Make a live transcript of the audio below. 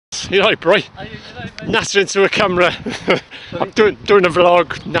You know, bro. Nattering into a camera. I'm doing a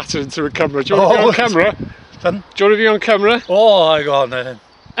vlog, nattering into a camera. Do you want to be on camera? Do you want to be on camera? Oh, I got on.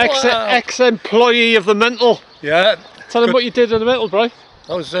 Ex-employee of the mental. Yeah. Tell them what you did in the mental, bro.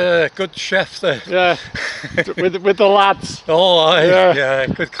 I was a good chef there. Yeah. with the lads. Oh, yeah.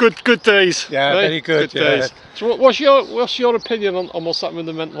 Good days. Yeah, right? very good. Yeah. Days. So what's your opinion on what's happening in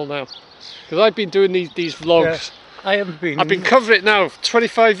the mental now? Because I've been doing these vlogs. Yeah. I've been covering it now.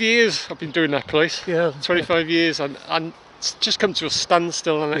 25 years I've been doing that place. Yeah. 25 years and it's just come to a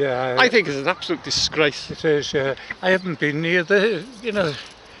standstill, and I think it's an absolute disgrace. It is. Yeah. I haven't been near the.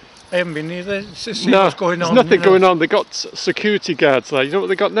 I haven't been near there to see what's going on. There's nothing going on. They got security guards there. You know what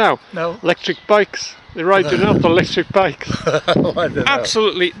they got now? No. Electric bikes. They're riding out on electric bikes.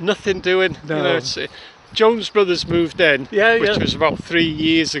 Absolutely nothing doing. No. You know, Jones Brothers moved in, which was about 3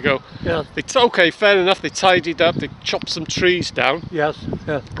 years ago. Yeah. Okay, fair enough. They tidied up. They chopped some trees down. Yes.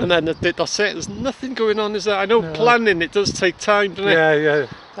 Yeah. And then that's it. There's nothing going on, is there? I know planning, it does take time, doesn't it? Yeah.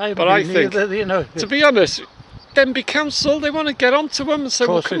 But I think, to be honest, Denbigh Council, they want to get onto them and say,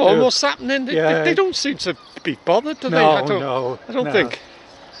 well, come on, what's happening? They don't seem to be bothered, do they? I don't think.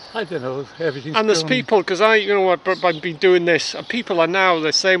 I don't know. Everything's and there's people, because I've been doing this, and people are now,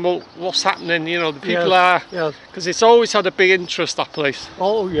 they're saying, well, what's happening? You know, the people are, because it's always had a big interest, that place.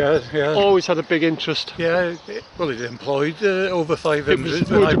 Oh, yeah. Always had a big interest. Yeah, well, it employed over 500. It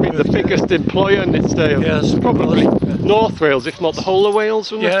would have been the biggest employer in its day. Yes, probably North Wales, if not the whole of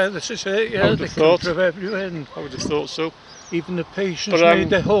Wales, wouldn't it? Yeah, this is it. Yeah, I would have thought. Everywhere, and I would have thought so. Even the patients made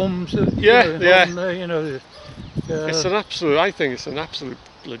their homes. It's an absolute. I think it's an absolute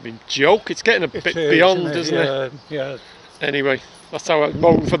blooming joke. It's getting a bit beyond, isn't it? Yeah. Anyway, that's how I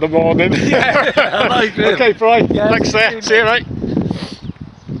moan for the morning. Yeah, I like it. Okay, Brian. Yeah, thanks there. See you, mate.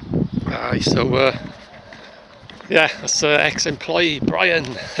 That's ex-employee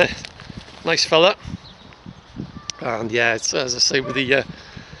Brian. Nice fella. And yeah, it's, as I say, with the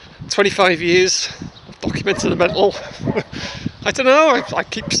 25 years of documenting the mental. I don't know. I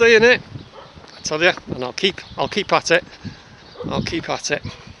keep saying it. I tell you, and I'll keep at it. I'll keep at it.